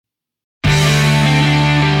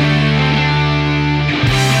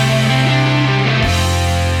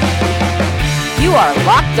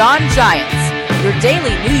Locked On Giants, your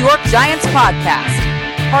daily New York Giants podcast.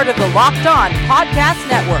 Part of the Locked On Podcast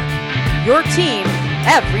Network, your team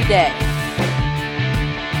every day.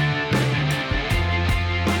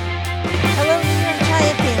 Hello, New York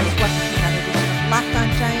Giant fans. Welcome to another edition of Locked On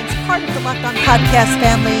Giants, part of the Locked On Podcast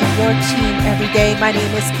family, your team every day. My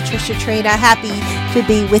name is Patricia Traina. Happy to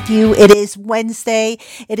be with you. It is Wednesday.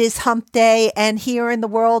 It is Hump Day. And here in the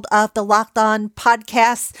world of the Locked On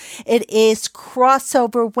Podcast, it is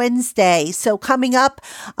Crossover Wednesday. So coming up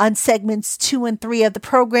on segments 2 and 3 of the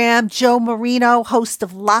program, Joe Marino, host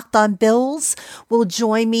of Locked On Bills, will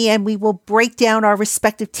join me and we will break down our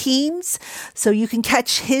respective teams. So you can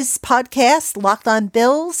catch his podcast, Locked On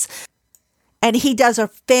Bills. And he does a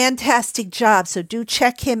fantastic job. So do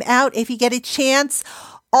check him out if you get a chance.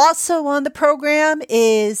 Also on the program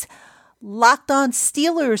is Locked On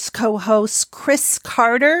Steelers co-host Chris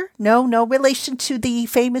Carter. No relation to the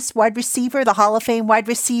famous wide receiver, the Hall of Fame wide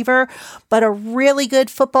receiver, but a really good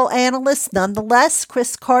football analyst nonetheless.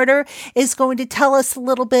 Chris Carter is going to tell us a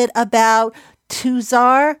little bit about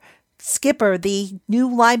Tuzar Skipper, the new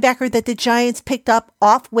linebacker that the Giants picked up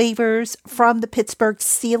off waivers from the Pittsburgh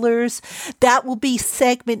Steelers. That will be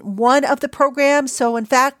segment 1 of the program. So in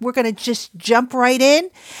fact, we're going to just jump right in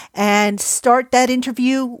and start that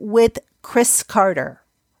interview with Chris Carter.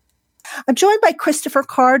 I'm joined by Christopher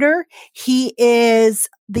Carter. He is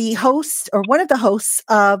the host or one of the hosts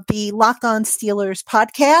of the Locked On Steelers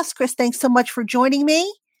podcast. Chris, thanks so much for joining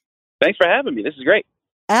me. Thanks for having me. This is great.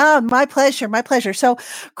 My pleasure. My pleasure. So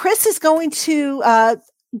Chris is going to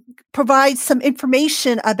provide some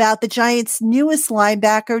information about the Giants' newest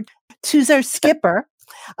linebacker, Tuzar Skipper.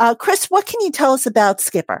 Chris, what can you tell us about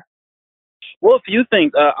Skipper? Well, a few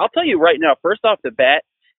things. I'll tell you right now, first off the bat,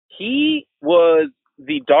 he was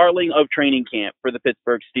the darling of training camp for the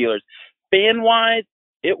Pittsburgh Steelers. Fan-wise,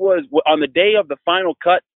 it was on the day of the final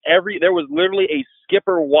cut, there was literally a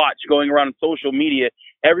Skipper watch going around on social media,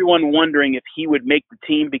 everyone wondering if he would make the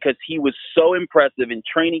team because he was so impressive in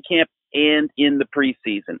training camp and in the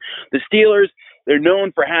preseason. The Steelers, they're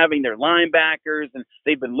known for having their linebackers, and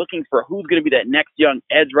they've been looking for who's going to be that next young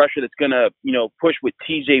edge rusher that's going to, push with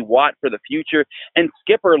TJ Watt for the future. And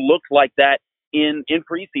Skipper looked like that in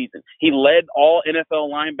preseason. He led all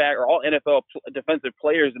NFL defensive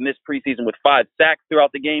players in this preseason with 5 sacks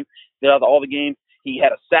throughout all the games. He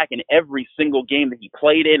had a sack in every single game that he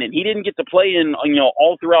played in, and he didn't get to play in,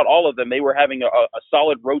 all throughout all of them. They were having a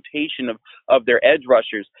solid rotation of their edge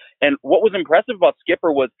rushers. And what was impressive about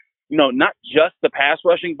Skipper was, not just the pass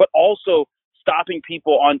rushing, but also stopping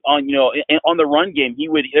people on the run game.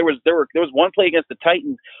 There was one play against the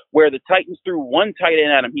Titans where the Titans threw one tight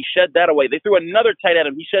end at him. He shed that away. They threw another tight at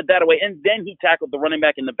him. He shed that away, and then he tackled the running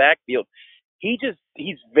back in the backfield. He's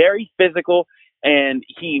very physical. And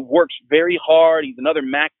he works very hard. He's another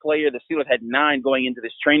MAC player. The Steelers had 9 going into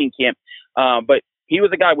this training camp. But he was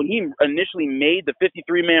a guy, when he initially made the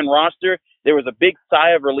 53-man roster, there was a big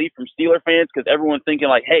sigh of relief from Steeler fans because everyone's thinking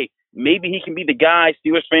like, hey, maybe he can be the guy.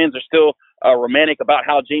 Steelers fans are still romantic about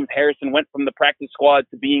how James Harrison went from the practice squad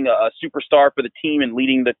to being a superstar for the team and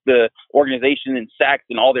leading the organization in sacks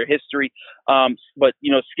and all their history. But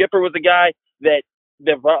Skipper was a guy that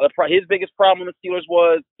his biggest problem with the Steelers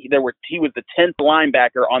was he was the 10th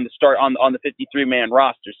linebacker on the 53-man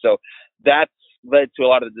roster. So that's led to a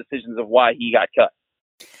lot of the decisions of why he got cut.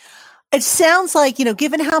 It sounds like,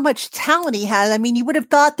 given how much talent he had, you would have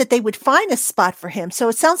thought that they would find a spot for him. So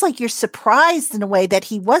it sounds like you're surprised in a way that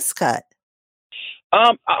he was cut.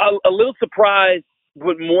 A little surprised,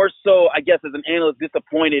 but more so, I guess, as an analyst,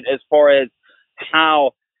 disappointed as far as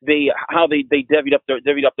how they divvied up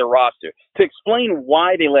their roster. To explain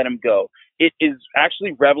why they let him go, it is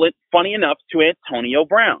actually relevant, funny enough, to Antonio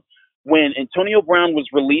Brown. When Antonio Brown was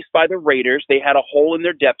released by the Raiders, they had a hole in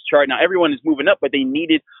their depth chart. Now everyone is moving up, but they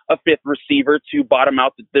needed a 5th receiver to bottom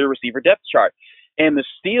out the receiver depth chart. And the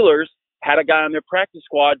Steelers had a guy on their practice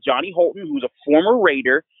squad, Johnny Holton, who's a former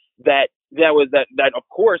Raider, that of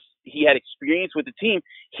course he had experience with the team.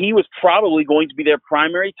 He was probably going to be their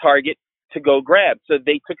primary target to go grab. So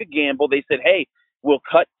they took a gamble. They said, hey, we'll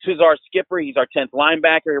cut Tuzar Skipper. He's our 10th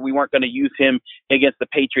linebacker. We weren't going to use him against the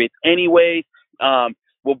Patriots anyways.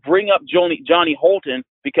 We'll bring up Johnny Holton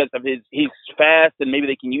because of he's fast and maybe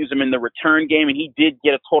they can use him in the return game. And he did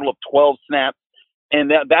get a total of 12 snaps.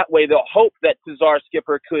 And that way they'll hope that Tuzar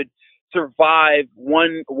Skipper could survive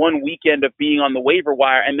one weekend of being on the waiver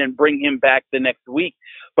wire and then bring him back the next week.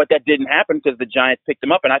 But that didn't happen because the Giants picked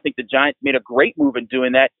him up. And I think the Giants made a great move in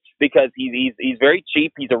doing that because he's very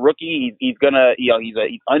cheap. He's a rookie. He's an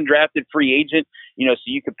undrafted free agent, so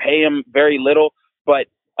you could pay him very little. But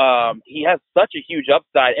He has such a huge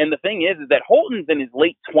upside. And the thing is that Holton's in his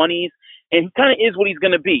late 20s, and he kind of is what he's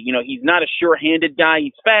going to be. You know, he's not a sure-handed guy.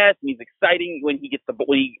 He's fast and he's exciting when he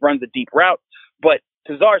runs a deep route. But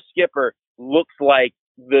Tuzar Skipper looks like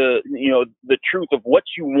the truth of what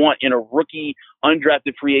you want in a rookie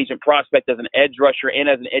undrafted free agent prospect as an edge rusher and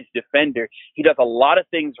as an edge defender. He does a lot of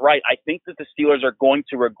things right. I think that the Steelers are going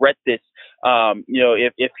to regret this,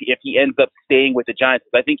 if he ends up staying with the Giants.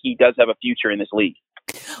 I think he does have a future in this league.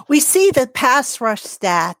 We see the pass rush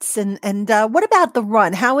stats, and what about the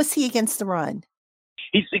run? How is he against the run?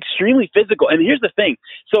 He's extremely physical. And here's the thing.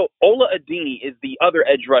 So Ola Adini is the other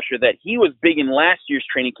edge rusher that he was big in last year's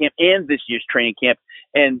training camp and this year's training camp.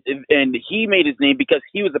 And he made his name because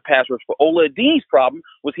he was a pass rusher. But Ola Adini's problem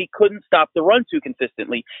was he couldn't stop the run too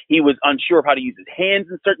consistently. He was unsure of how to use his hands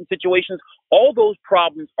in certain situations. All those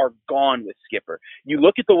problems are gone with Skipper. You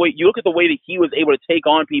look at the way that he was able to take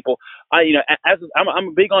on people.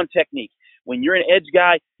 I'm big on technique. When you're an edge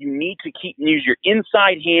guy, you need to use your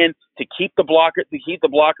inside hand to keep the blocker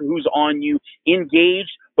who's on you engaged,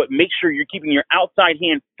 but make sure you're keeping your outside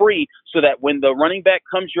hand free so that when the running back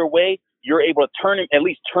comes your way, you're able to turn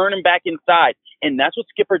him back inside. And that's what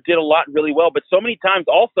Skipper did a lot really well. But so many times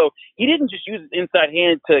also, he didn't just use his inside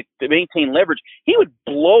hand to maintain leverage. He would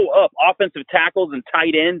blow up offensive tackles and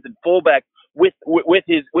tight ends and fullbacks with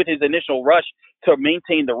his initial rush to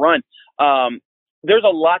maintain the run. There's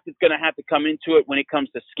a lot that's going to have to come into it when it comes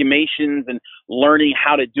to schemations and learning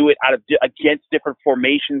how to do it against different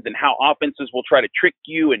formations and how offenses will try to trick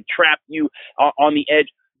you and trap you on the edge.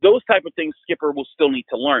 Those type of things Skipper will still need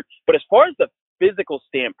to learn. But as far as the physical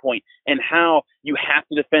standpoint and how you have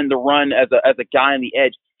to defend the run as a guy on the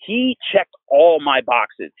edge, he checked all my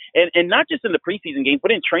boxes. And not just in the preseason game,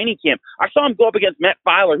 but in training camp. I saw him go up against Matt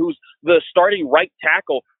Filer, who's the starting right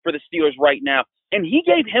tackle for the Steelers right now. And he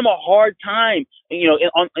gave him a hard time,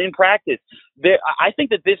 in practice. I think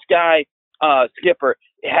that this guy, Skipper,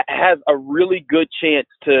 has a really good chance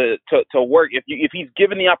to work if he's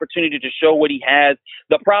given the opportunity to show what he has.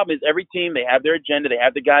 The problem is every team, they have their agenda. They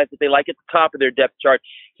have the guys that they like at the top of their depth chart.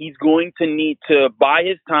 He's going to need to buy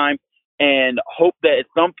his time and hope that at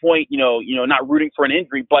some point, not rooting for an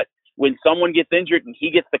injury, but when someone gets injured and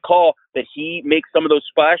he gets the call, that he makes some of those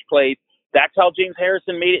splash plays. That's how James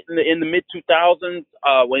Harrison made it in the mid 2000s,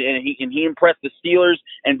 and he impressed the Steelers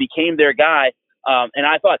and became their guy. And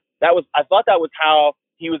I thought that was how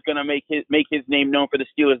he was going to make his name known for the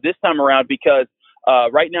Steelers this time around, because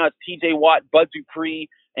right now it's T.J. Watt, Bud Dupree,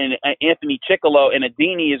 and Anthony Chickillo, and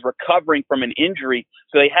Adini is recovering from an injury.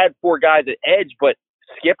 So they had four guys at edge, but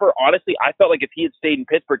Skipper, honestly, I felt like if he had stayed in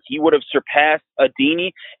Pittsburgh, he would have surpassed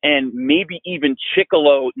Adini and maybe even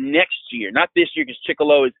Chickillo next year. Not this year, because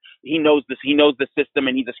Chickillo he knows the system,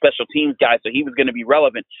 and he's a special teams guy, so he was going to be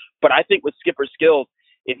relevant. But I think with Skipper's skills,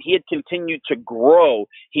 if he had continued to grow,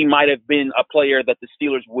 he might have been a player that the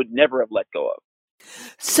Steelers would never have let go of.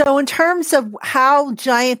 So in terms of how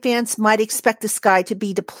Giant fans might expect this guy to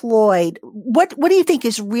be deployed, what do you think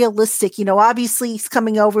is realistic? Obviously he's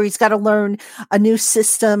coming over. He's got to learn a new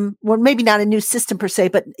system. Well, maybe not a new system per se,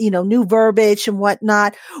 but, new verbiage and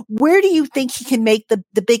whatnot. Where do you think he can make the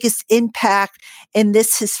biggest impact in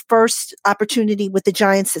his first opportunity with the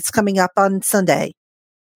Giants that's coming up on Sunday?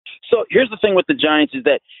 So here's the thing with the Giants is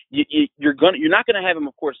that you're not going to have him,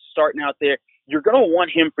 of course, starting out there. You're going to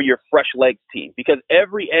want him for your fresh legs team, because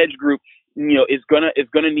every edge group, is going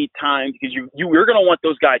to need time, because you're going to want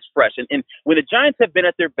those guys fresh. And when the Giants have been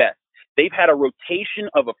at their best, they've had a rotation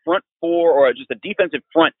of a front four or just a defensive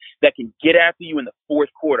front that can get after you in the fourth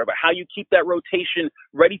quarter. But how you keep that rotation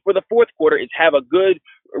ready for the fourth quarter is have a good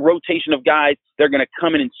rotation of guys that are going to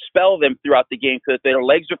come in and spell them throughout the game so that their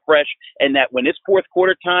legs are fresh, and that when it's fourth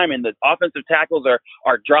quarter time and the offensive tackles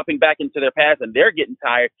are dropping back into their pass and they're getting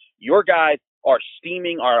tired, your guys are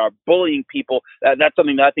steaming, are bullying people. That's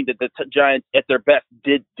something that I think that the Giants at their best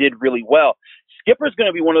did really well. Skipper's going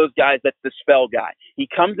to be one of those guys that's the spell guy. He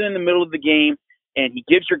comes in the middle of the game and he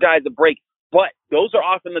gives your guys a break. But those are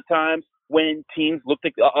often the times when teams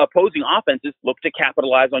opposing offenses look to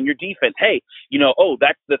capitalize on your defense. Hey,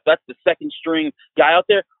 that's the second string guy out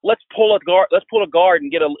there. Let's pull a guard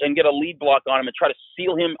and get a lead block on him and try to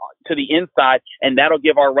seal him to the inside, and that'll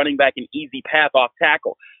give our running back an easy path off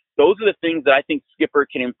tackle. Those are the things that I think Skipper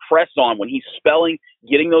can impress on when he's spelling,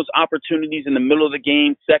 getting those opportunities in the middle of the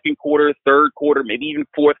game, second quarter, third quarter, maybe even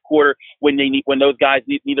fourth quarter, when those guys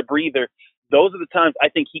need a breather. Those are the times I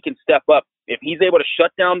think he can step up. If he's able to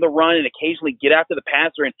shut down the run and occasionally get after the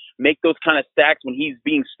passer and make those kind of stacks when he's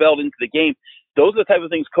being spelled into the game, those are the type of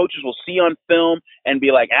things coaches will see on film and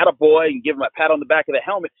be like, attaboy, and give him a pat on the back of the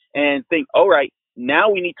helmet and think, all right, Now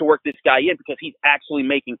we need to work this guy in because he's actually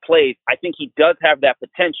making plays. I think he does have that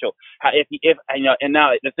potential. And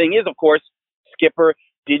now the thing is, of course, Skipper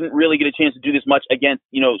didn't really get a chance to do this much against,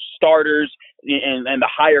 starters and the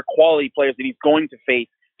higher quality players that he's going to face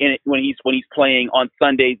when he's playing on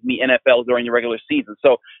Sundays in the NFL during the regular season.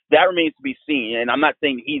 So that remains to be seen. And I'm not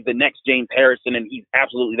saying that he's the next James Harrison and he's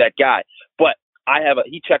absolutely that guy, but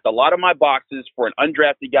he checked a lot of my boxes for an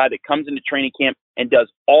undrafted guy that comes into training camp and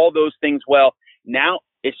does all those things well. Now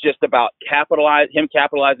it's just about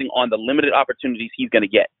capitalizing on the limited opportunities he's going to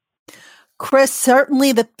get. Chris,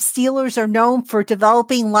 certainly the Steelers are known for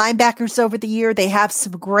developing linebackers over the year. They have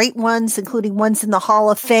some great ones, including ones in the Hall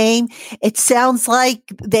of Fame. It sounds like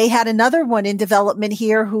they had another one in development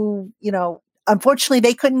here who, unfortunately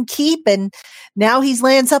they couldn't keep. And now he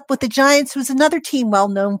lands up with the Giants, who's another team well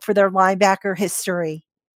known for their linebacker history.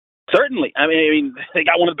 Certainly. I mean, they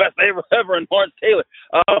got one of the best ever in Lawrence Taylor.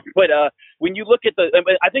 But when you look at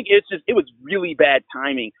I think it was really bad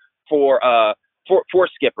timing for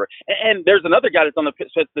Skipper. And there's another guy that's on the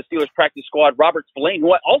Steelers practice squad, Robert Spillane,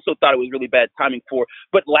 who I also thought it was really bad timing for.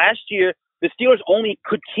 But last year, the Steelers only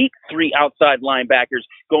could keep 3 outside linebackers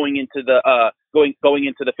going into the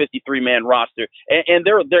 53-man roster, and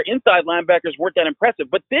their inside linebackers weren't that impressive.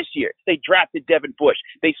 But this year, they drafted Devin Bush,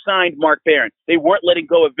 they signed Mark Barron, they weren't letting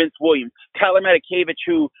go of Vince Williams, Tyler Matakevich,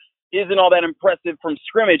 who isn't all that impressive from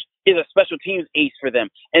scrimmage, is a special teams ace for them.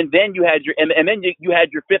 And then you had you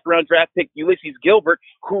had your 5th round draft pick Ulysses Gilbert,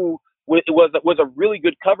 who was a really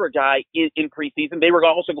good cover guy in preseason. They were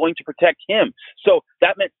also going to protect him. So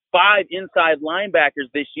that meant 5 inside linebackers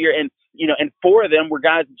this year. And 4 of them were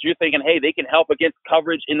guys that you're thinking, hey, they can help against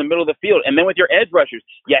coverage in the middle of the field. And then with your edge rushers,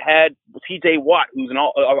 you had T.J. Watt, who's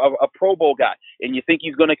a Pro Bowl guy, and you think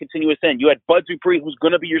he's going to continue to ascend. You had Bud Dupree, who's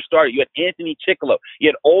going to be your starter. You had Anthony Chickillo. You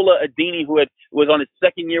had Ola Adini, who was on his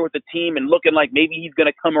 2nd year with the team and looking like maybe he's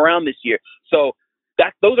going to come around this year. So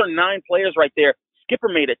those are 9 players right there. Skipper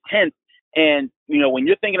made a 10th. And, when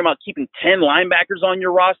you're thinking about keeping 10 linebackers on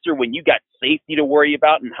your roster, when you got safety to worry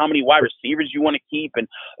about and how many wide receivers you want to keep and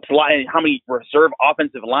how many reserve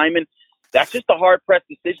offensive linemen, that's just a hard-pressed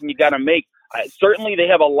decision you got to make. Certainly they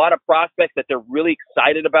have a lot of prospects that they're really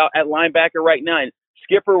excited about at linebacker right now. And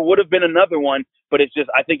Skipper would have been another one, but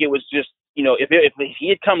I think it was just, if he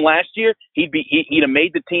had come last year, he'd have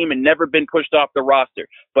made the team and never been pushed off the roster.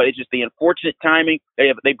 But it's just the unfortunate timing.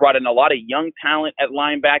 They brought in a lot of young talent at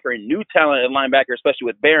linebacker and new talent at linebacker, especially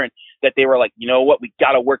with Barron, that they were like, you know what, we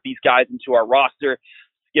got to work these guys into our roster.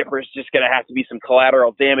 Skipper's just going to have to be some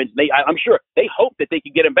collateral damage. I'm sure they hope that they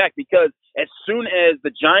could get him back, because as soon as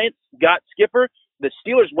the Giants got Skipper, the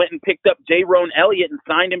Steelers went and picked up Jayrone Elliott and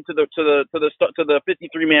signed him to the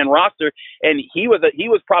 53-man roster, and he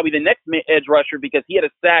was probably the next edge rusher because he had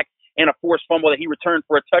a sack and a forced fumble that he returned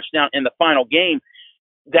for a touchdown in the final game.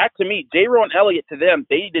 That, to me, Jayrone Elliott, to them,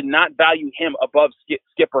 they did not value him above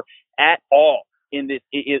Skipper at all in this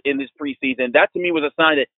preseason. That, to me, was a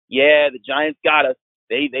sign that, the Giants got us.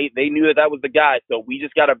 They knew that was the guy, so we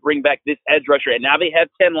just got to bring back this edge rusher. And now they have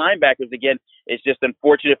 10 linebackers again. It's just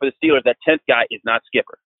unfortunate for the Steelers that 10th guy is not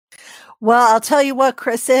Skipper. Well, I'll tell you what,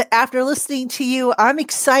 Chris, after listening to you, I'm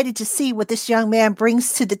excited to see what this young man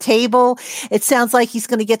brings to the table. It sounds like he's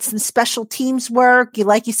going to get some special teams work.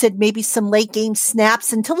 Like you said, maybe some late game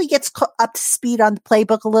snaps until he gets up to speed on the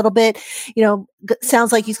playbook a little bit.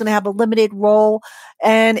 Sounds like he's going to have a limited role.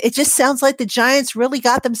 And it just sounds like the Giants really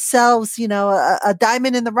got themselves, a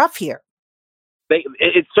diamond in the rough here.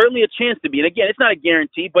 It's certainly a chance to be. And again, it's not a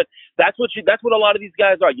guarantee, but that's what a lot of these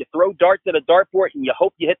guys are. You throw darts at a dartboard and you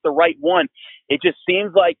hope you hit the right one. It just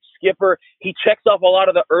seems like Skipper, he checks off a lot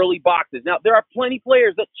of the early boxes. Now, there are plenty of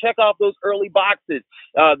players that check off those early boxes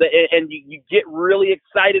and you get really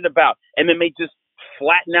excited about, and then they just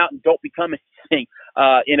flatten out and don't become anything.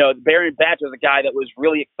 Baron Batch was a guy that was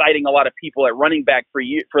really exciting a lot of people at running back for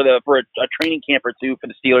a training camp or two for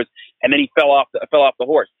the Steelers, and then he fell off the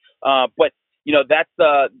horse. But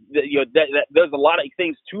there's a lot of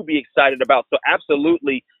things to be excited about. So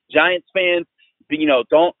absolutely, Giants fans,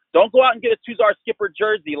 don't go out and get a Tuzar Skipper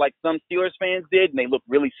jersey like some Steelers fans did, and they look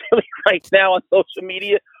really silly right now on social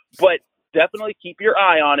media. But definitely keep your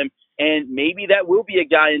eye on him, and maybe that will be a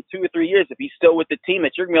guy in 2 or 3 years if he's still with the team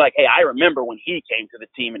that you're gonna be like, hey, I remember when he came to the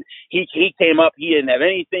team and he came up, he didn't have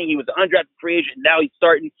anything, he was an undrafted free agent, now he's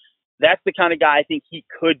starting. That's the kind of guy I think he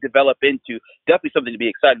could develop into. Definitely something to be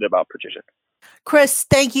excited about, Patricia. Chris,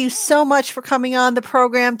 thank you so much for coming on the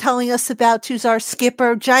program, telling us about Tuzar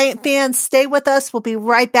Skipper. Giant fans, stay with us. We'll be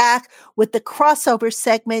right back with the crossover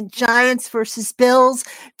segment, Giants versus Bills,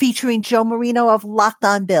 featuring Joe Marino of Locked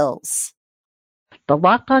On Bills. The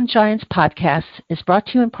Locked On Giants podcast is brought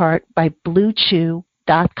to you in part by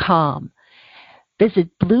BlueChew.com. Visit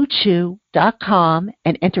BlueChew.com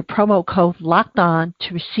and enter promo code LOCKEDON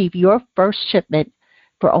to receive your first shipment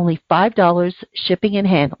for only $5 shipping and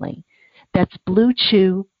handling. That's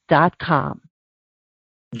BlueChew.com.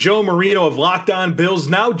 Joe Marino of Locked On Bills,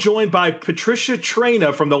 now joined by Patricia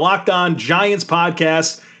Traina from the Locked On Giants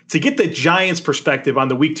podcast to get the Giants' perspective on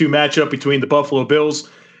the Week 2 matchup between the Buffalo Bills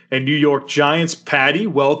and New York Giants. Patty,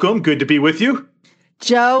 welcome. Good to be with you.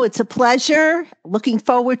 Joe, it's a pleasure. Looking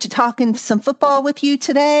forward to talking some football with you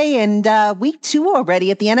today, and Week 2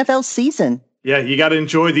 already at the NFL season. Yeah, you got to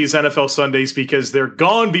enjoy these NFL Sundays because they're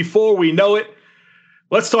gone before we know it.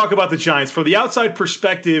 Let's talk about the Giants. From the outside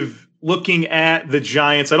perspective, looking at the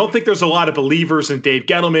Giants, I don't think there's a lot of believers in Dave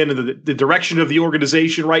Gettleman and the direction of the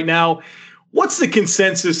organization right now. What's the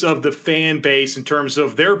consensus of the fan base in terms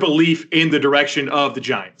of their belief in the direction of the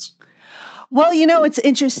Giants? Well, it's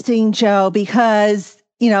interesting, Joe, because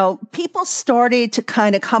people started to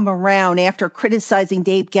kind of come around after criticizing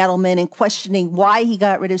Dave Gettleman and questioning why he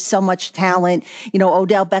got rid of so much talent.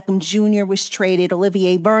 Odell Beckham Jr. was traded.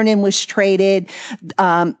 Olivier Vernon was traded.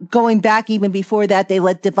 Going back even before that, they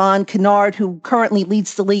let Devon Kennard, who currently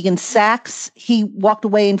leads the league in sacks, he walked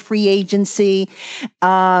away in free agency.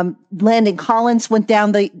 Landon Collins went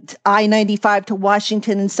down the I-95 to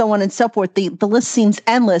Washington and so on and so forth. The list seems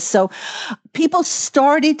endless. So people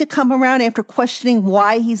started to come around after questioning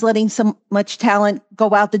why he's letting so much talent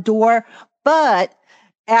go out the door. But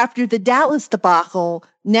after the Dallas debacle,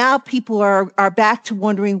 now people are back to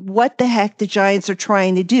wondering what the heck the Giants are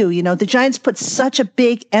trying to do. The Giants put such a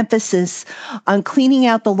big emphasis on cleaning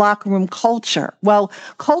out the locker room culture. Well,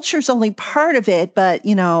 culture is only part of it, but,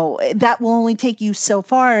 that will only take you so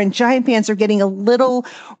far. And Giant fans are getting a little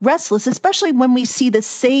restless, especially when we see the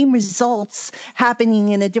same results happening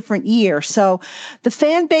in a different year. So the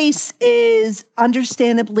fan base is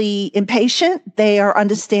understandably impatient. They are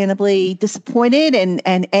understandably disappointed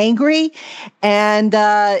and angry. And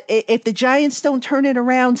if the Giants don't turn it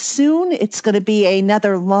around soon, it's going to be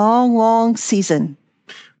another long, long season.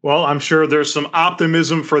 Well, I'm sure there's some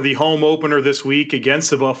optimism for the home opener this week against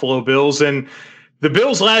the Buffalo Bills. And the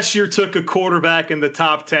Bills last year took a quarterback in the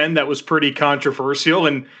top 10 that was pretty controversial.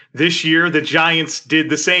 And this year, the Giants did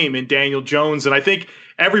the same in Daniel Jones. And I think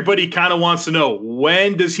everybody kind of wants to know,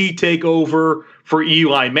 when does he take over for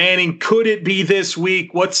Eli Manning? Could it be this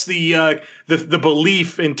week? What's the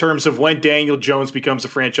belief in terms of when Daniel Jones becomes a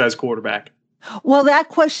franchise quarterback? Well, that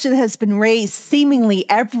question has been raised seemingly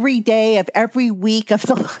every day of every week of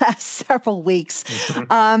the last several weeks.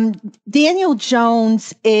 Daniel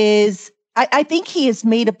Jones is, I think he has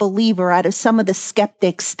made a believer out of some of the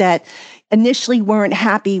skeptics that initially weren't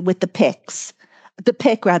happy with the pick.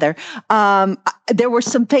 There were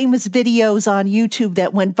some famous videos on YouTube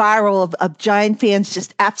that went viral of Giant fans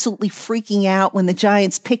just absolutely freaking out when the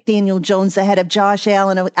Giants picked Daniel Jones ahead of Josh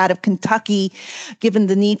Allen out of Kentucky, given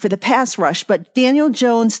the need for the pass rush. But Daniel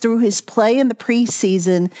Jones, through his play in the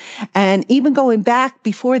preseason and even going back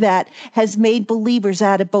before that, has made believers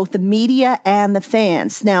out of both the media and the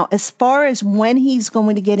fans. Now, as far as when he's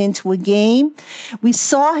going to get into a game, we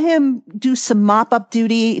saw him do some mop-up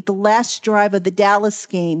duty at the last drive of the Dallas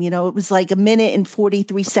game. It was like a minute and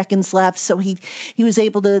 43 seconds left. So he was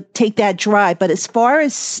able to take that drive. But as far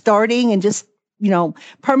as starting and just,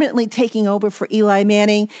 permanently taking over for Eli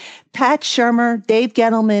Manning, Pat Shurmur, Dave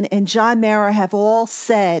Gettleman, and John Mara have all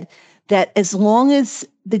said that as long as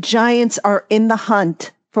the Giants are in the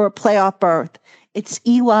hunt for a playoff berth, it's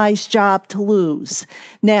Eli's job to lose.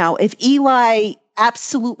 Now, if Eli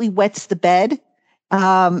absolutely wets the bed,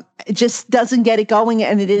 it just doesn't get it going,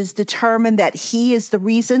 and it is determined that he is the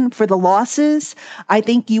reason for the losses, I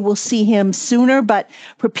think you will see him sooner. But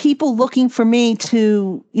for people looking for me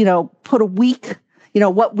to, put a week,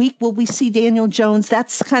 what week will we see Daniel Jones?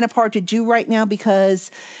 That's kind of hard to do right now because,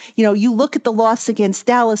 you look at the loss against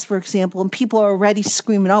Dallas, for example, and people are already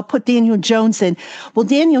screaming, "I'll put Daniel Jones in." Well,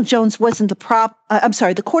 Daniel Jones wasn't the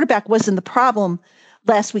the quarterback wasn't the problem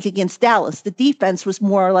last week against Dallas. The defense was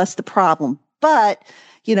more or less the problem. But,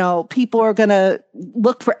 people are going to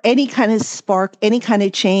look for any kind of spark, any kind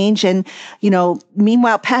of change. And,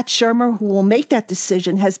 meanwhile, Pat Shurmur, who will make that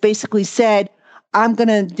decision, has basically said, I'm going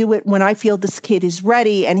to do it when I feel this kid is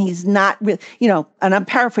ready. And he's not, and I'm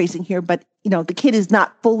paraphrasing here, but, the kid is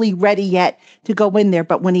not fully ready yet to go in there.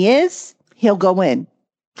 But when he is, he'll go in.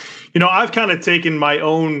 I've kind of taken my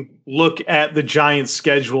own look at the Giants'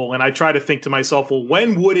 schedule, and I try to think to myself, well,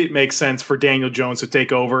 when would it make sense for Daniel Jones to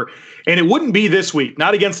take over? And it wouldn't be this week,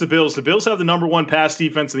 not against the Bills. The Bills have the number one pass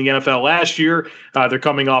defense in the NFL last year. They're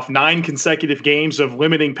coming off 9 consecutive games of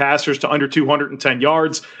limiting passers to under 210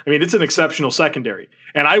 yards. I mean, it's an exceptional secondary.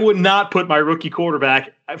 And I would not put my rookie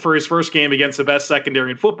quarterback for his first game against the best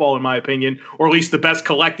secondary in football, in my opinion, or at least the best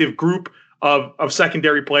collective group of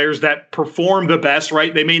secondary players that perform the best,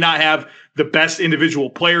 right? They may not have the best individual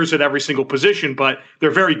players at every single position, but they're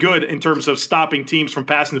very good in terms of stopping teams from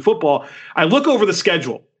passing the football. I look over the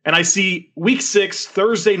schedule and I see week 6,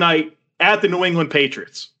 Thursday night at the New England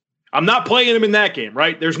Patriots. I'm not playing him in that game,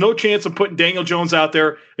 right? There's no chance of putting Daniel Jones out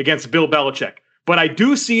there against Bill Belichick. But I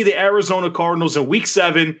do see the Arizona Cardinals in week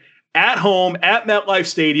 7 at home at MetLife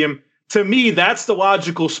Stadium. To me, that's the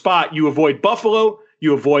logical spot. You avoid Buffalo.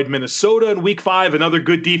 You avoid Minnesota in week 5, another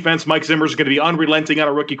good defense. Mike Zimmer's going to be unrelenting on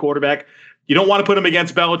a rookie quarterback. You don't want to put him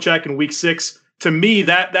against Belichick in week 6. To me,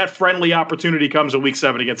 that friendly opportunity comes in week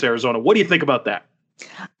 7 against Arizona. What do you think about that?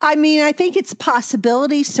 I mean, I think it's a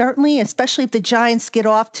possibility, certainly, especially if the Giants get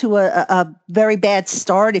off to a very bad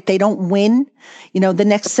start, if they don't win, the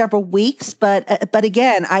next several weeks. But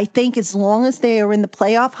again, I think as long as they are in the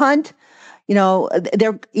playoff hunt,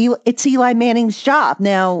 it's Eli Manning's job.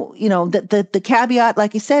 Now, the caveat,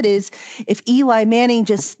 like you said, is if Eli Manning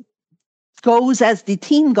just goes as the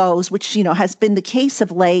team goes, which, has been the case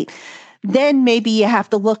of late, then maybe you have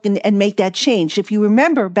to look and make that change. If you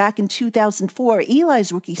remember back in 2004,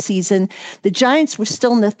 Eli's rookie season, the Giants were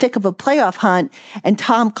still in the thick of a playoff hunt, and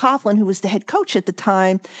Tom Coughlin, who was the head coach at the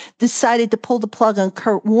time, decided to pull the plug on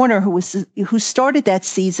Kurt Warner, who started that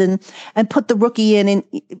season, and put the rookie in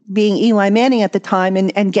being Eli Manning at the time,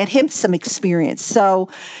 and get him some experience. So,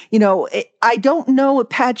 I don't know if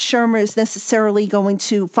Pat Shurmur is necessarily going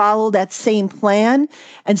to follow that same plan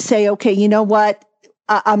and say, okay, you know what?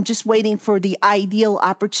 I'm just waiting for the ideal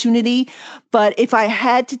opportunity. But if I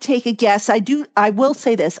had to take a guess, I will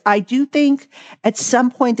say this. I do think at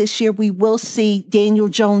some point this year, we will see Daniel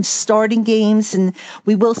Jones starting games and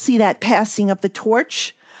we will see that passing of the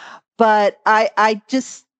torch. But I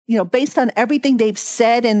just, based on everything they've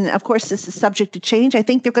said, and of course this is subject to change, I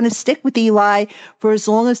think they're going to stick with Eli for as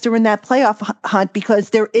long as they're in that playoff hunt, because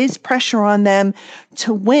there is pressure on them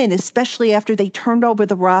to win, especially after they turned over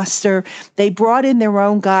the roster. They brought in their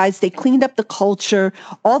own guys. They cleaned up the culture,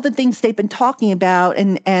 all the things they've been talking about.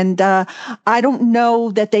 And I don't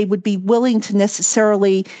know that they would be willing to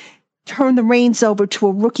necessarily turn the reins over to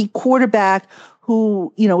a rookie quarterback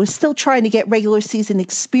who, is still trying to get regular season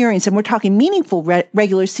experience. And we're talking meaningful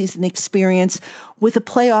regular season experience with a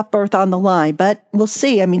playoff berth on the line. But we'll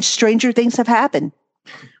see. I mean, stranger things have happened.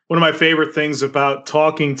 One of my favorite things about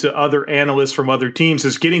talking to other analysts from other teams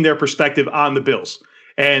is getting their perspective on the Bills.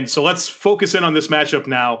 And so let's focus in on this matchup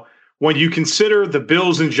now. When you consider the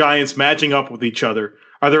Bills and Giants matching up with each other,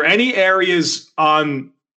 are there any areas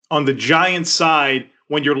on the Giants side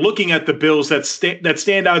when you're looking at the Bills that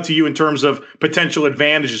stand out to you in terms of potential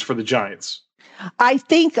advantages for the Giants? I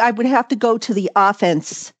think I would have to go to the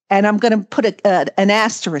offense, and I'm going to put an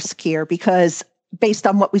asterisk here because based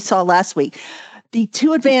on what we saw last week, the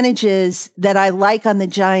two advantages that I like on the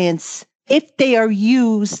Giants, if they are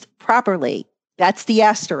used properly, that's the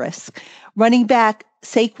asterisk. Running back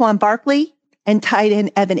Saquon Barkley and tight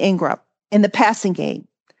end Evan Ingram in the passing game.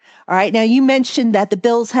 All right. Now, you mentioned that the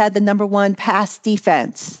Bills had the number one pass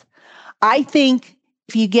defense. I think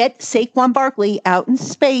if you get Saquon Barkley out in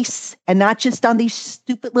space and not just on these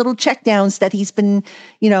stupid little checkdowns that he's been,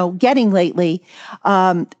 getting lately,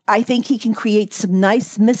 I think he can create some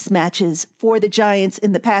nice mismatches for the Giants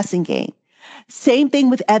in the passing game. Same thing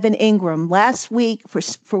with Evan Ingram. Last week,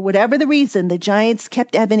 for whatever the reason, the Giants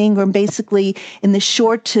kept Evan Ingram basically in the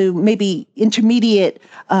short to maybe intermediate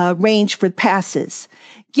range for passes.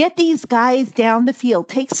 Get these guys down the field.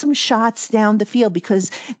 Take some shots down the field because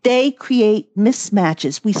they create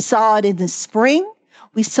mismatches. We saw it in the spring.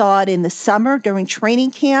 We saw it in the summer during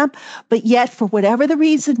training camp, but yet for whatever the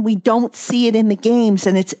reason, we don't see it in the games.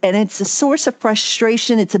 And it's a source of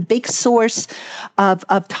frustration. It's a big source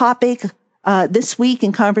of topic this week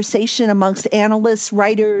in conversation amongst analysts,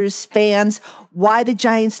 writers, fans, why the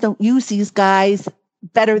Giants don't use these guys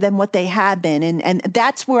better than what they have been. And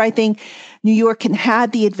that's where I think New York can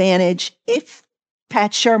have the advantage if Pat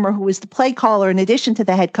Shurmur, who is the play caller in addition to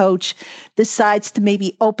the head coach, decides to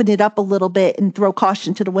maybe open it up a little bit and throw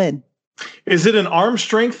caution to the wind. Is it an arm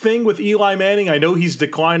strength thing with Eli Manning? I know he's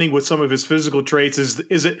declining with some of his physical traits. Is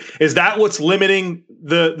that what's limiting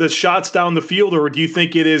the shots down the field, or do you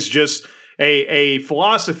think it is just a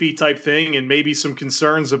philosophy type thing and maybe some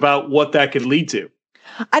concerns about what that could lead to?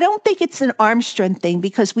 I don't think it's an arm strength thing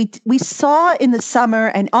because we saw in the summer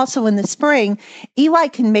and also in the spring, Eli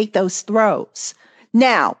can make those throws.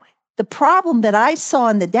 Now, the problem that I saw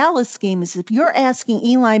in the Dallas game is if you're asking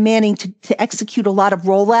Eli Manning to execute a lot of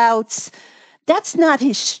rollouts, that's not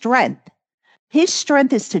his strength. His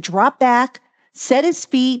strength is to drop back, set his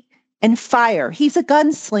feet, and fire. He's a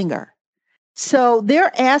gunslinger. So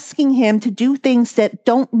they're asking him to do things that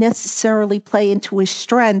don't necessarily play into his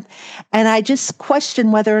strength. And I just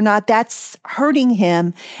question whether or not that's hurting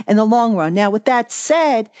him in the long run. Now, with that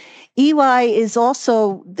said, Eli is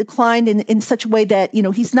also declined in such a way that,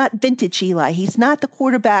 he's not vintage Eli. He's not the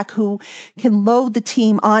quarterback who can load the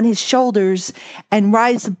team on his shoulders and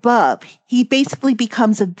rise above. He basically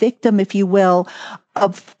becomes a victim, if you will,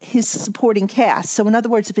 of his supporting cast. So in other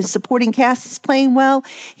words, if his supporting cast is playing well,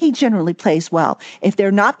 he generally plays well. If they're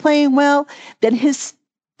not playing well, then his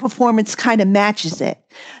performance kind of matches it.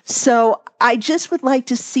 So I just would like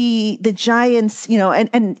to see the Giants,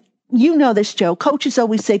 and you know this, Joe. Coaches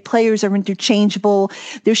always say players are interchangeable.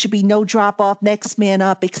 There should be no drop off, next man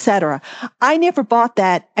up, etc. I never bought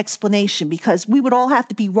that explanation because we would all have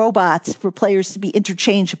to be robots for players to be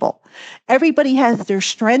interchangeable. Everybody has their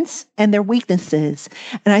strengths and their weaknesses.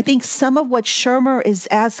 And I think some of what Shurmur is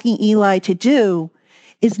asking Eli to do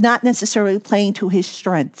is not necessarily playing to his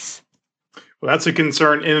strengths. Well, that's a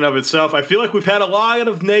concern in and of itself. I feel like we've had a lot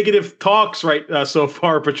of negative talks so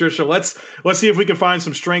far, Patricia. Let's see if we can find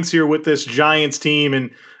some strengths here with this Giants team.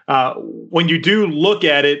 And when you do look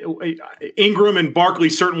at it, Ingram and Barkley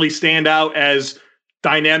certainly stand out as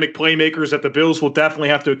dynamic playmakers that the Bills will definitely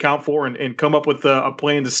have to account for and come up with a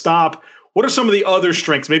plan to stop. What are some of the other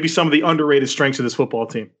strengths, maybe some of the underrated strengths of this football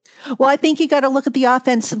team? Well, I think you got to look at the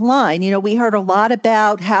offensive line. We heard a lot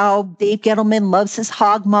about how Dave Gettleman loves his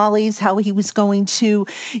hog mollies, how he was going to,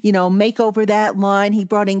 make over that line. He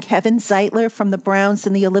brought in Kevin Zeitler from the Browns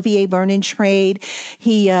in the Olivier Vernon trade.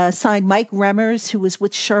 He signed Mike Remmers, who was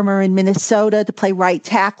with Shurmur in Minnesota, to play right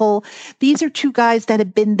tackle. These are two guys that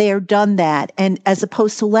have been there, done that. And as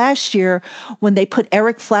opposed to last year, when they put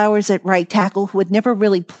Eric Flowers at right tackle, who had never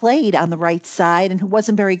really played on the right side and who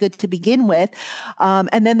wasn't very good to begin with.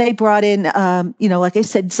 And then they brought in, like I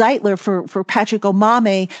said, Zeitler for Patrick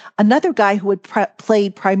Omame, another guy who had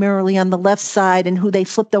played primarily on the left side and who they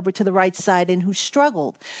flipped over to the right side and who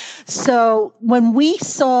struggled. So when we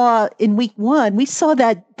saw in week one, we saw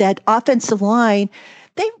that offensive line,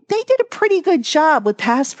 they did a pretty good job with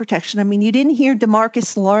pass protection. I mean, you didn't hear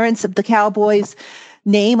DeMarcus Lawrence of the Cowboys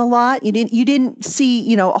name a lot. You didn't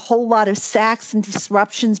see, a whole lot of sacks and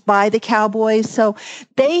disruptions by the Cowboys. So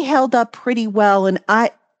they held up pretty well. And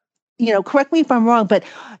correct me if I'm wrong, but,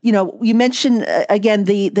 you mentioned again,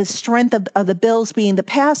 the strength of the Bills being the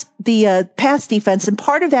pass defense. And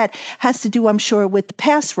part of that has to do, I'm sure, with the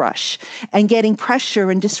pass rush and getting pressure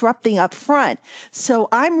and disrupting up front. So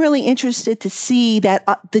I'm really interested to see that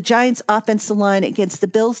the Giants offensive line against the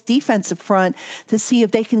Bills defensive front to see if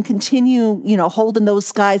they can continue, holding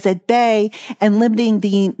those guys at bay and limiting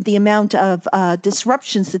the amount of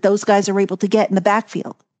disruptions that those guys are able to get in the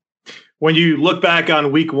backfield. When you look back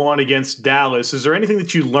on week one against Dallas, is there anything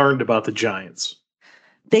that you learned about the Giants?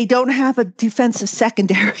 They don't have a defensive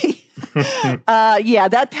secondary.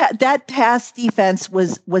 That pass defense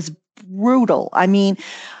was brutal. I mean,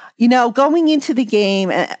 going into the game,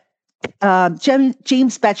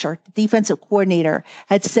 James Bettcher, defensive coordinator,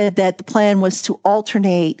 had said that the plan was to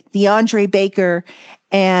alternate DeAndre Baker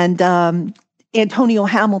and Antonio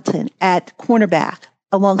Hamilton at cornerback,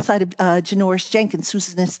 alongside of Janoris Jenkins,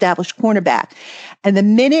 who's an established cornerback. And the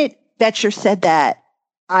minute Bettcher said that,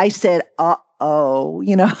 I said, uh-oh.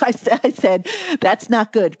 I said, that's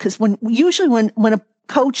not good. Because when a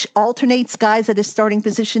coach alternates guys at a starting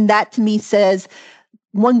position, that to me says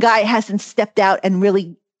one guy hasn't stepped out and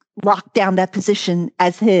really locked down that position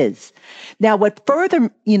as his. Now, what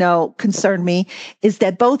further, concerned me is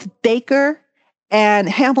that both Baker and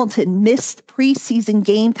Hamilton missed preseason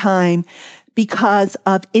game time because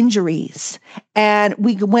of injuries. And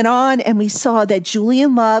we went on and we saw that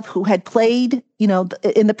Julian Love, who had played,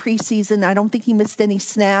 in the preseason, I don't think he missed any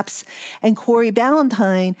snaps, and Corey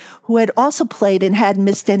Ballantyne, who had also played and hadn't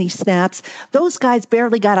missed any snaps, those guys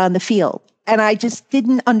barely got on the field. And I just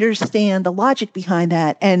didn't understand the logic behind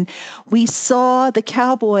that. And we saw the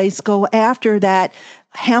Cowboys go after that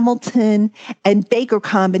Hamilton and Baker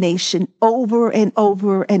combination over and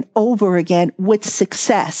over and over again with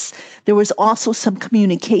success. There was also some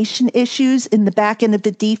communication issues in the back end of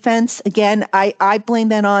the defense. Again, I blame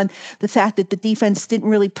that on the fact that the defense didn't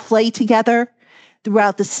really play together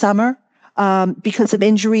throughout the summer. because of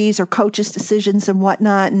injuries or coaches' decisions and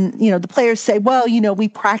whatnot. And, the players say, well, we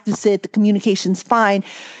practice it. The communication's fine.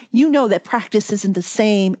 That practice isn't the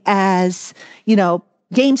same as,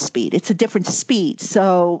 game speed. It's a different speed.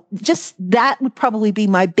 So just that would probably be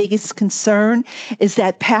my biggest concern, is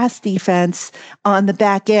that pass defense on the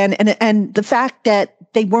back end. And the fact that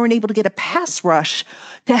they weren't able to get a pass rush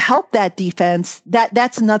to help that defense,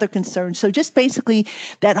 that's another concern. So just basically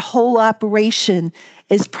that whole operation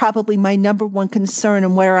is probably my number one concern,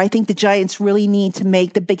 and where I think the Giants really need to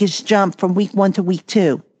make the biggest jump from week 1 to week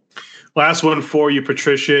 2. Last one for you,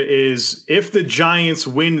 Patricia, is if the Giants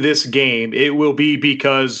win this game, it will be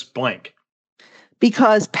because blank.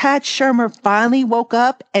 Because Pat Shurmur finally woke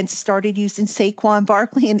up and started using Saquon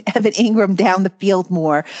Barkley and Evan Ingram down the field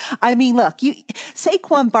more. I mean, look,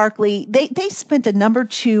 Saquon Barkley, they spent a number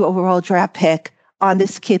 2 overall draft pick on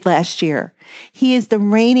this kid last year. He is the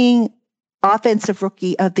reigning offensive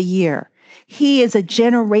rookie of the year. He is a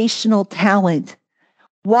generational talent.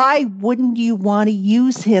 Why wouldn't you want to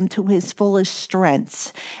use him to his fullest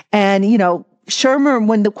strengths? And, Shurmur,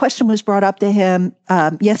 when the question was brought up to him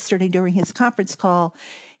yesterday during his conference call,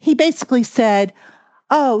 he basically said,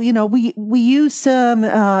 we use him,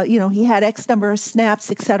 he had X number of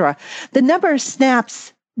snaps, et cetera. The number of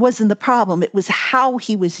snaps wasn't the problem. It was how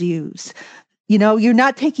he was used. You're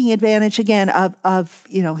not taking advantage again of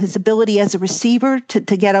his ability as a receiver to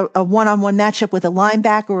get a one-on-one matchup with a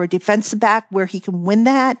linebacker or a defensive back where he can win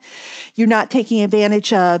that. You're not taking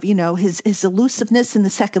advantage of, his elusiveness in the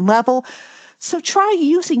second level. So try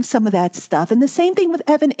using some of that stuff. And the same thing with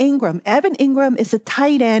Evan Ingram. Evan Ingram is a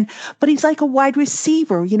tight end, but he's like a wide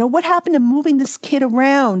receiver. What happened to moving this kid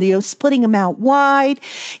around, splitting him out wide?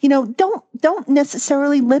 Don't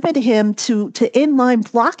necessarily limit him to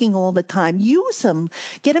inline blocking all the time. Use him,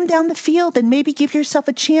 get him down the field, and maybe give yourself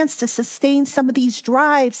a chance to sustain some of these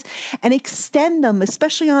drives and extend them,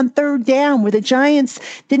 especially on third down, where the Giants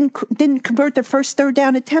didn't convert their first third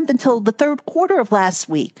down attempt until the third quarter of last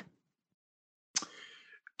week.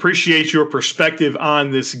 Appreciate your perspective on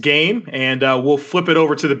this game, and we'll flip it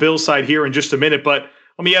over to the Bills side here in just a minute. But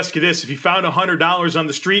let me ask you this. If you found $100 on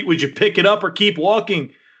the street, would you pick it up or keep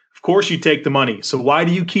walking? Of course you take the money. So why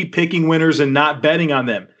do you keep picking winners and not betting on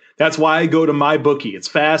them? That's why I go to MyBookie. It's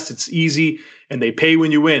fast, it's easy, and they pay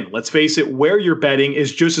when you win. Let's face it, where you're betting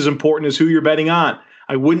is just as important as who you're betting on.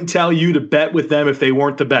 I wouldn't tell you to bet with them if they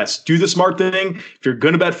weren't the best. Do the smart thing. If you're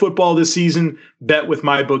going to bet football this season, bet with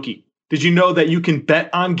MyBookie. Did you know that you can bet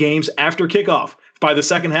on games after kickoff? If by the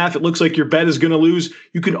second half it looks like your bet is going to lose,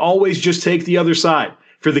 you can always just take the other side.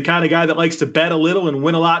 If you're the kind of guy that likes to bet a little and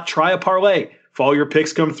win a lot, try a parlay. If all your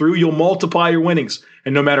picks come through, you'll multiply your winnings.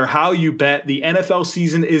 And no matter how you bet, the NFL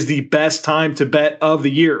season is the best time to bet of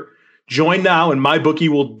the year. Join now and MyBookie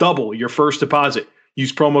will double your first deposit.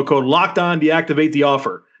 Use promo code LOCKEDON to deactivate the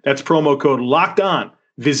offer. That's promo code LOCKEDON.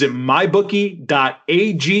 Visit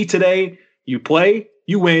mybookie.ag today. You play,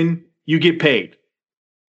 you win, you get paid.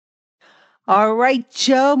 All right,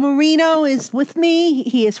 Joe Marino is with me.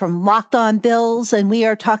 He is from Locked On Bills, and we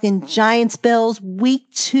are talking Giants Bills Week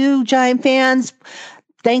 2, Giant fans.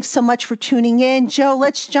 Thanks so much for tuning in. Joe,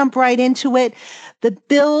 let's jump right into it. The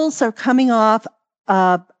Bills are coming off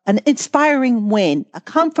an inspiring win, a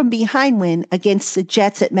come-from-behind win against the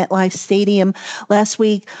Jets at MetLife Stadium last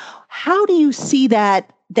week. How do you see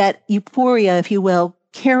that euphoria, if you will,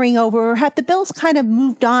 carrying over, or have the Bills kind of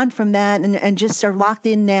moved on from that and just are locked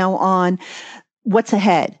in now on what's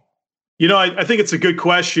ahead? I think it's a good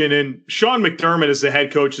question. And Sean McDermott is the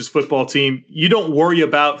head coach of his football team. You don't worry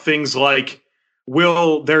about things like,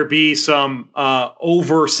 will there be some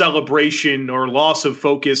over celebration or loss of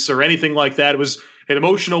focus or anything like that? It was an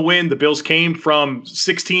emotional win. The Bills came from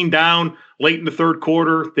 16 down late in the third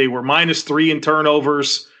quarter. They were -3 in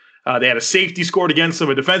turnovers. They had a safety scored against them,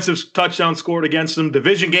 a defensive touchdown scored against them,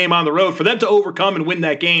 division game on the road. For them to overcome and win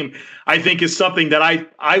that game, I think is something that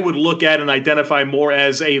I would look at and identify more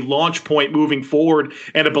as a launch point moving forward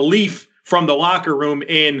and a belief from the locker room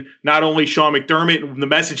in not only Sean McDermott and the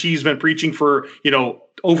message he's been preaching for,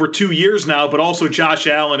 over 2 years now, but also Josh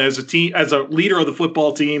Allen as a leader of the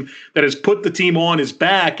football team that has put the team on his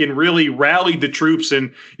back and really rallied the troops.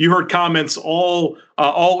 And you heard comments all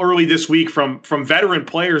early this week from veteran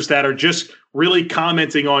players that are just really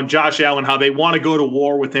commenting on Josh Allen, how they want to go to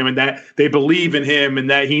war with him and that they believe in him and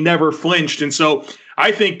that he never flinched. And so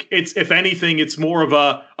I think if anything, it's more of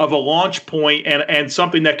a launch point and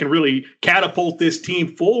something that can really catapult this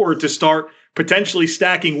team forward to start potentially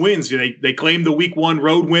stacking wins. They claim the week 1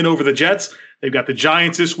 road win over the Jets. They've got the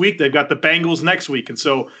Giants this week. They've got the Bengals next week. And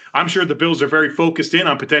so I'm sure the Bills are very focused in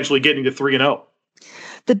on potentially getting to 3-0.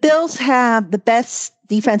 The Bills have the best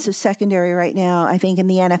defensive secondary right now, I think, in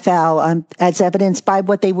the NFL, as evidenced by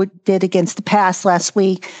what they did against the Pats last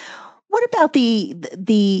week. What about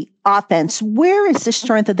the offense? Where is the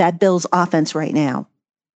strength of that Bills offense right now?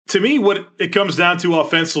 To me, what it comes down to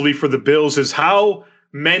offensively for the Bills is how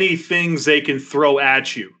many things they can throw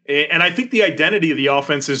at you. And I think the identity of the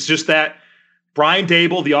offense is just that Brian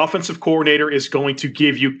Daboll, the offensive coordinator, is going to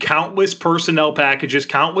give you countless personnel packages,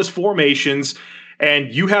 countless formations,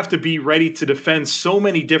 and you have to be ready to defend so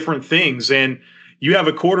many different things. And you have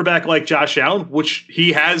a quarterback like Josh Allen, which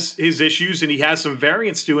he has his issues and he has some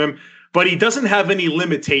variance to him, but he doesn't have any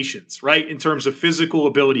limitations, right, in terms of physical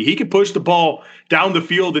ability. He can push the ball down the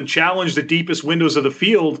field and challenge the deepest windows of the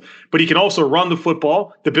field, but he can also run the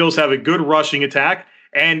football. The Bills have a good rushing attack,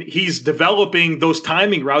 and he's developing those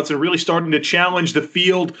timing routes and really starting to challenge the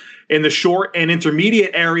field in the short and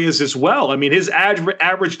intermediate areas as well. I mean, his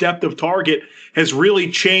average depth of target has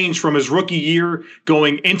really changed from his rookie year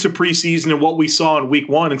going into preseason and what we saw in week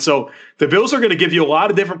one. And so the Bills are going to give you a lot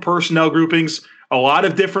of different personnel groupings, a lot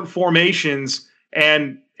of different formations,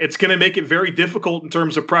 and it's going to make it very difficult in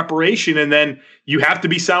terms of preparation. And then you have to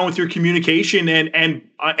be sound with your communication and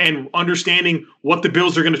understanding what the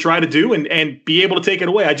Bills are going to try to do and be able to take it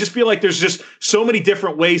away. I just feel like there's just so many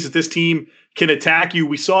different ways that this team can attack you.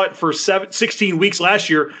 We saw it for 16 weeks last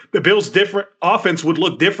year. The Bills' different offense would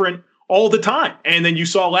look different all the time. And then you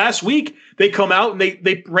saw last week, they come out and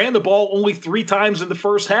they ran the ball only 3 times in the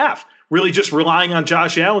first half, really just relying on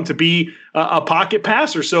Josh Allen to be a pocket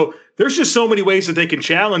passer. So there's just so many ways that they can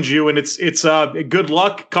challenge you, and it's good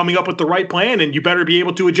luck coming up with the right plan, and you better be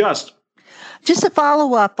able to adjust. Just a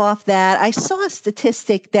follow up off that, I saw a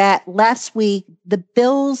statistic that last week the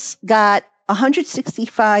Bills got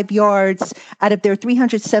 165 yards out of their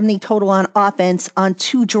 370 total on offense on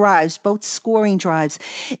 2 drives, both scoring drives.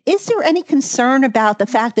 Is there any concern about the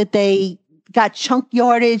fact that they got chunk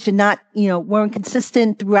yardage and not, weren't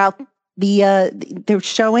consistent throughout their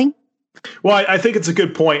showing? Well, I think it's a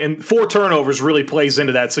good point, and 4 turnovers really plays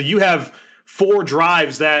into that. So you have 4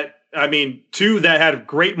 drives that, 2 that had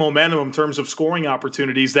great momentum in terms of scoring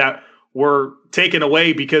opportunities that were taken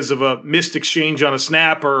away because of a missed exchange on a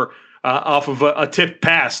snap or off of a tipped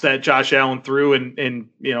pass that Josh Allen threw, and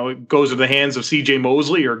it goes in the hands of C.J.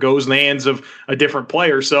 Mosley or goes in the hands of a different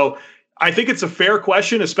player. So I think it's a fair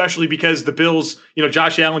question, especially because the Bills,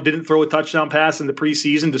 Josh Allen didn't throw a touchdown pass in the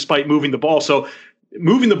preseason despite moving the ball. So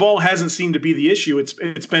moving the ball hasn't seemed to be the issue.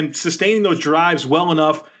 It's been sustaining those drives well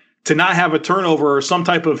enough to not have a turnover or some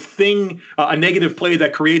type of thing, a negative play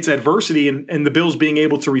that creates adversity, and the Bills being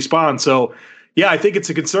able to respond. So, yeah, I think it's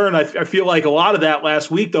a concern. I feel like a lot of that last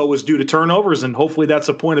week, though, was due to turnovers, and hopefully that's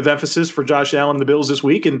a point of emphasis for Josh Allen and the Bills this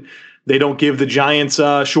week, and they don't give the Giants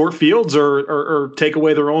short fields or take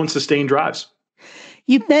away their own sustained drives.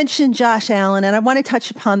 You've mentioned Josh Allen, and I want to touch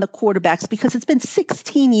upon the quarterbacks because it's been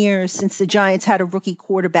 16 years since the Giants had a rookie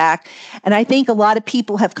quarterback, and I think a lot of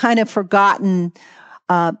people have kind of forgotten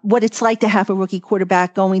what it's like to have a rookie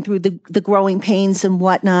quarterback going through the growing pains and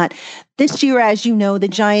whatnot. This year, as you know, the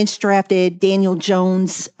Giants drafted Daniel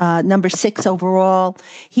Jones, number 6 overall.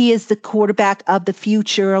 He is the quarterback of the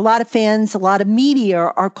future. A lot of fans, a lot of media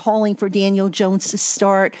are calling for Daniel Jones to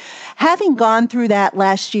start. Having gone through that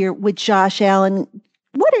last year with Josh Allen,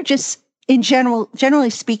 what are just, generally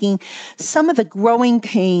speaking, some of the growing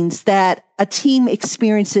pains that a team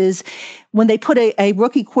experiences when they put a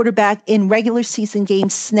rookie quarterback in regular season game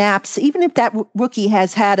snaps, even if that rookie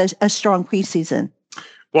has had a strong preseason?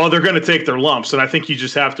 Well, they're going to take their lumps, and I think you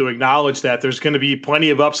just have to acknowledge that there's going to be plenty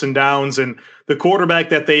of ups and downs, and the quarterback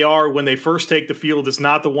that they are when they first take the field is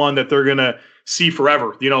not the one that they're going to see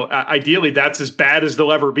forever. Ideally, that's as bad as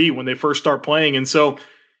they'll ever be when they first start playing. And so,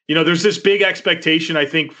 there's this big expectation, I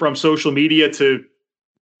think, from social media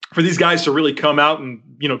for these guys to really come out and,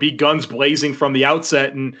 be guns blazing from the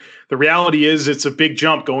outset. And the reality is it's a big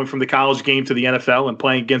jump going from the college game to the NFL and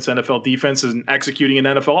playing against NFL defenses and executing an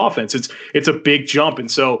NFL offense. It's a big jump.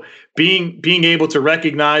 And so being able to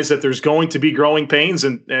recognize that there's going to be growing pains,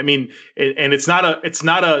 and it's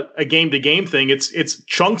not a game to game thing. It's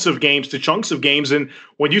chunks of games to chunks of games. And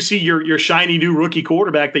when you see your shiny new rookie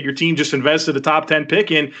quarterback that your team just invested a top 10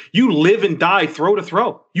 pick in, you live and die throw to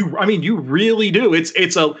throw. You really do.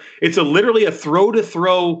 It's literally a throw to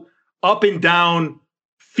throw, up and down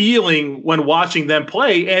feeling when watching them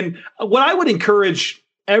play. And what I would encourage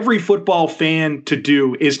every football fan to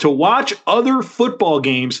do is to watch other football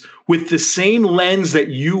games with the same lens that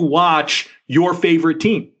you watch your favorite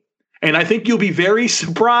team. And I think you'll be very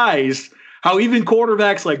surprised how even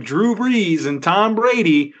quarterbacks like Drew Brees and Tom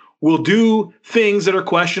Brady will do things that are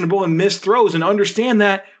questionable and miss throws, and understand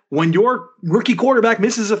that when your rookie quarterback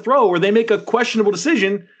misses a throw or they make a questionable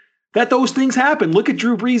decision, that those things happen. Look at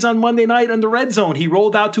Drew Brees on Monday night in the red zone. He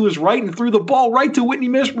rolled out to his right and threw the ball right to Whitney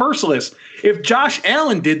Merciless. If Josh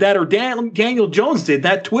Allen did that or Daniel Jones did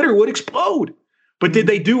that, Twitter would explode. But did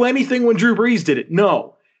they do anything when Drew Brees did it?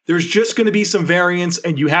 No. There's just going to be some variance,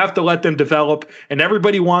 and you have to let them develop. And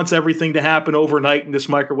everybody wants everything to happen overnight in this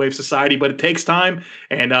microwave society, but it takes time.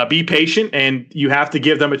 And be patient, and you have to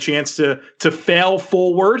give them a chance to fail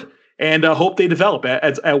forward and hope they develop.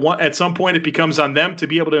 At some point, it becomes on them to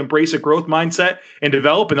be able to embrace a growth mindset and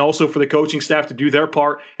develop, and also for the coaching staff to do their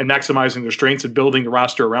part in maximizing their strengths and building the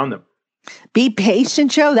roster around them. Be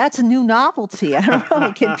patient, Joe. That's a new novelty. I don't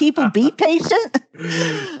know. Can people be patient?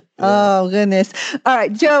 Oh, goodness. All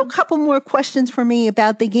right, Joe, a couple more questions for me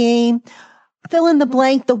about the game. Fill in the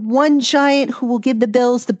blank. The one Giant who will give the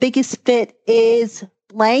Bills the biggest fit is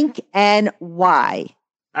blank, and why?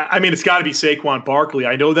 I mean, it's got to be Saquon Barkley.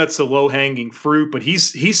 I know that's the low-hanging fruit, but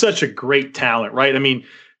he's such a great talent, right? I mean,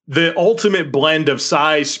 the ultimate blend of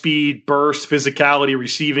size, speed, burst, physicality,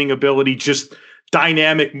 receiving ability, just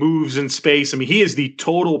dynamic moves in space. I mean, he is the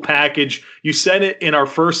total package. You said it in our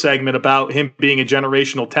first segment about him being a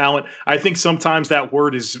generational talent. I think sometimes that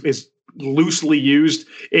word is loosely used.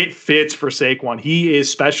 It fits for Saquon. He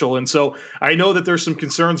is special. And so I know that there's some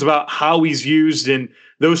concerns about how he's used and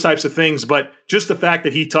those types of things, but just the fact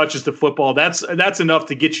that he touches the football, that's enough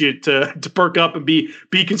to get you to perk up and be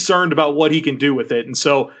concerned about what he can do with it. And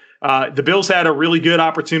so the Bills had a really good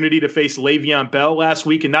opportunity to face Le'Veon Bell last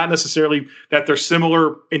week, and not necessarily that they're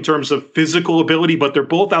similar in terms of physical ability, but they're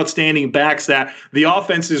both outstanding backs that the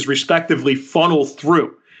offenses respectively funnel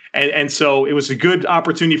through. And so it was a good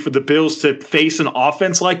opportunity for the Bills to face an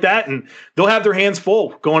offense like that, and they'll have their hands full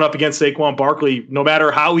going up against Saquon Barkley. No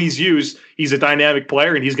matter how he's used, he's a dynamic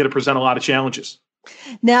player, and he's going to present a lot of challenges.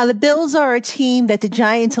 Now, the Bills are a team that the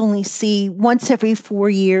Giants only see once every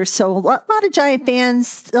 4 years. So a lot of Giant fans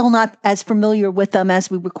still not as familiar with them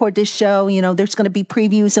as we record this show. You know, there's going to be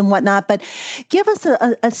previews and whatnot. But give us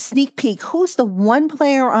a sneak peek. Who's the one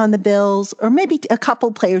player on the Bills, or maybe a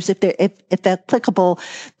couple players, if applicable,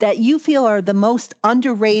 that you feel are the most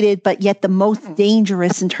underrated but yet the most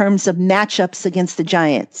dangerous in terms of matchups against the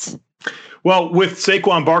Giants? Well, with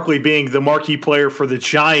Saquon Barkley being the marquee player for the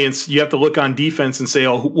Giants, you have to look on defense and say,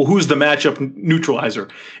 who's the matchup neutralizer?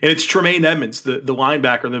 And it's Tremaine Edmonds, the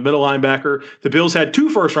linebacker, the middle linebacker. The Bills had 2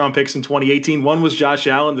 first-round picks in 2018. One was Josh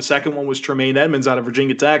Allen. The second one was Tremaine Edmonds out of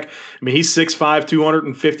Virginia Tech. I mean, he's 6'5",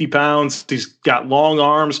 250 pounds. He's got long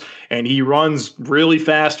arms, and he runs really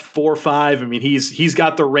fast, 4.5. I mean, he's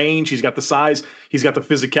got the range. He's got the size. He's got the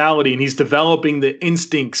physicality, and he's developing the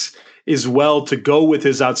instincts as well to go with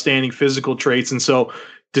his outstanding physical traits. And so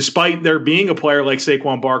despite there being a player like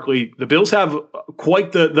Saquon Barkley, the Bills have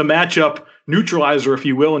quite the matchup neutralizer, if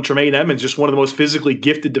you will, and Tremaine Edmonds, just one of the most physically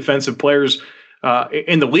gifted defensive players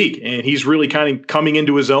in the league. And he's really kind of coming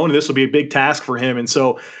into his own, and this will be a big task for him. And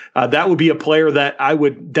so that would be a player that I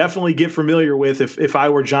would definitely get familiar with if I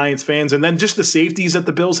were Giants fans. And then just the safeties that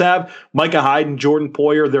the Bills have, Micah Hyde and Jordan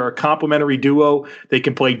Poyer, they're a complementary duo. They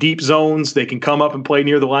can play deep zones. They can come up and play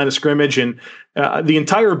near the line of scrimmage. And the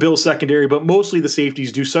entire Bills secondary, but mostly the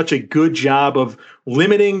safeties, do such a good job of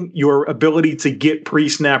limiting your ability to get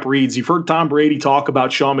pre-snap reads. You've heard Tom Brady talk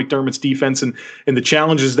about Sean McDermott's defense and the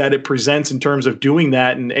challenges that it presents in terms of doing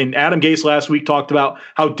that. And Adam Gase last week talked about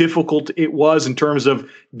how difficult it was in terms of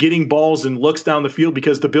getting balls and looks down the field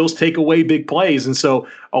because the Bills take away big plays. And so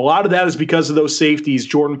a lot of that is because of those safeties,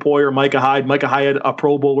 Jordan Poyer, Micah Hyde. Micah Hyde, a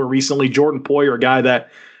Pro Bowler recently. Jordan Poyer, a guy that,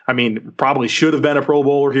 I mean, probably should have been a Pro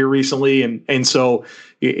Bowler here recently. And so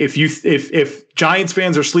if Giants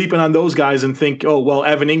fans are sleeping on those guys and think, oh, well,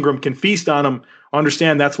 Evan Ingram can feast on them,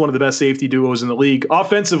 understand that's one of the best safety duos in the league.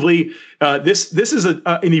 Offensively, this is an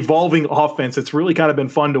evolving offense. It's really kind of been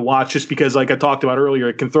fun to watch just because, like I talked about earlier,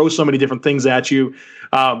 it can throw so many different things at you.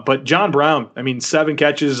 But John Brown, I mean, 7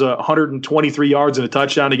 catches, 123 yards and a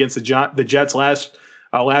touchdown against the Jets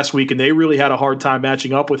last week, and they really had a hard time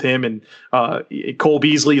matching up with him. And Cole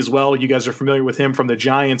Beasley as well. You guys are familiar with him from the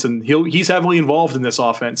Giants, and he's heavily involved in this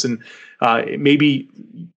offense. And maybe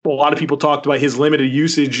a lot of people talked about his limited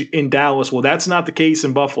usage in Dallas. Well, that's not the case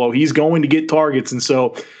in Buffalo. He's going to get targets. And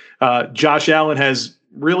so Josh Allen has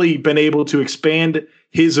really been able to expand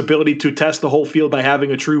his ability to test the whole field by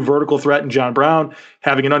having a true vertical threat in John Brown,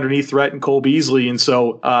 having an underneath threat in Cole Beasley. And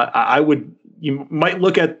so you might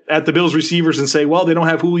look at the Bills receivers and say, well, they don't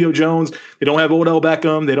have Julio Jones. They don't have Odell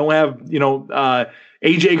Beckham. They don't have,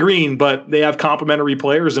 AJ Green, but they have complementary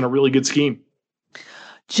players and a really good scheme.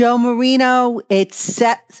 Joe Marino, it's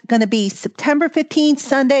going to be September 15th,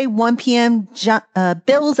 Sunday, 1 p.m.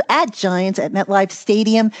 Bills at Giants at MetLife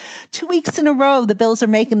Stadium. 2 weeks in a row, the Bills are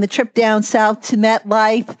making the trip down south to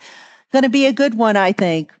MetLife. Going to be a good one, I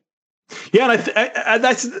think. Yeah, and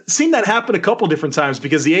I've seen that happen a couple different times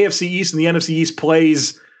because the AFC East and the NFC East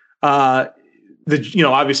plays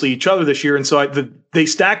obviously each other this year, and so they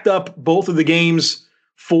stacked up both of the games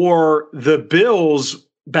for the Bills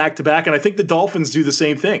back to back, and I think the Dolphins do the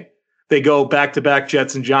same thing. They go back to back,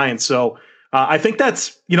 Jets and Giants. So I think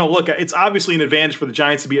that's look, it's obviously an advantage for the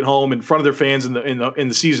Giants to be at home in front of their fans in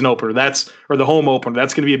the season opener. Or the home opener.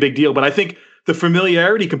 That's going to be a big deal. But I think the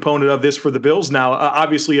familiarity component of this for the Bills now,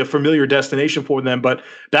 obviously a familiar destination for them, but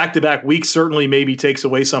back to back weeks certainly maybe takes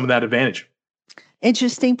away some of that advantage.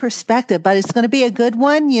 Interesting perspective, but it's going to be a good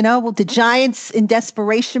one. The Giants in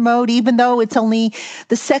desperation mode, even though it's only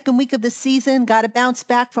the second week of the season, got to bounce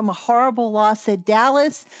back from a horrible loss at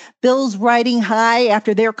Dallas. Bills riding high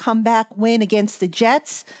after their comeback win against the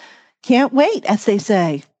Jets. Can't wait, as they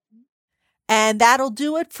say. And that'll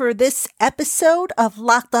do it for this episode of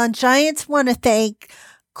Locked On Giants. Want to thank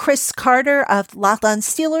Chris Carter of Locked On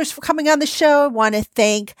Steelers for coming on the show. I want to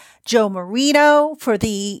thank Joe Marino for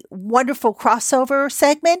the wonderful crossover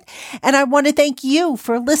segment. And I want to thank you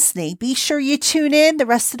for listening. Be sure you tune in the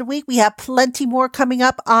rest of the week. We have plenty more coming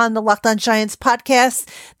up on the Locked On Giants podcast.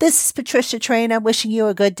 This is Patricia Traina wishing you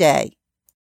a good day.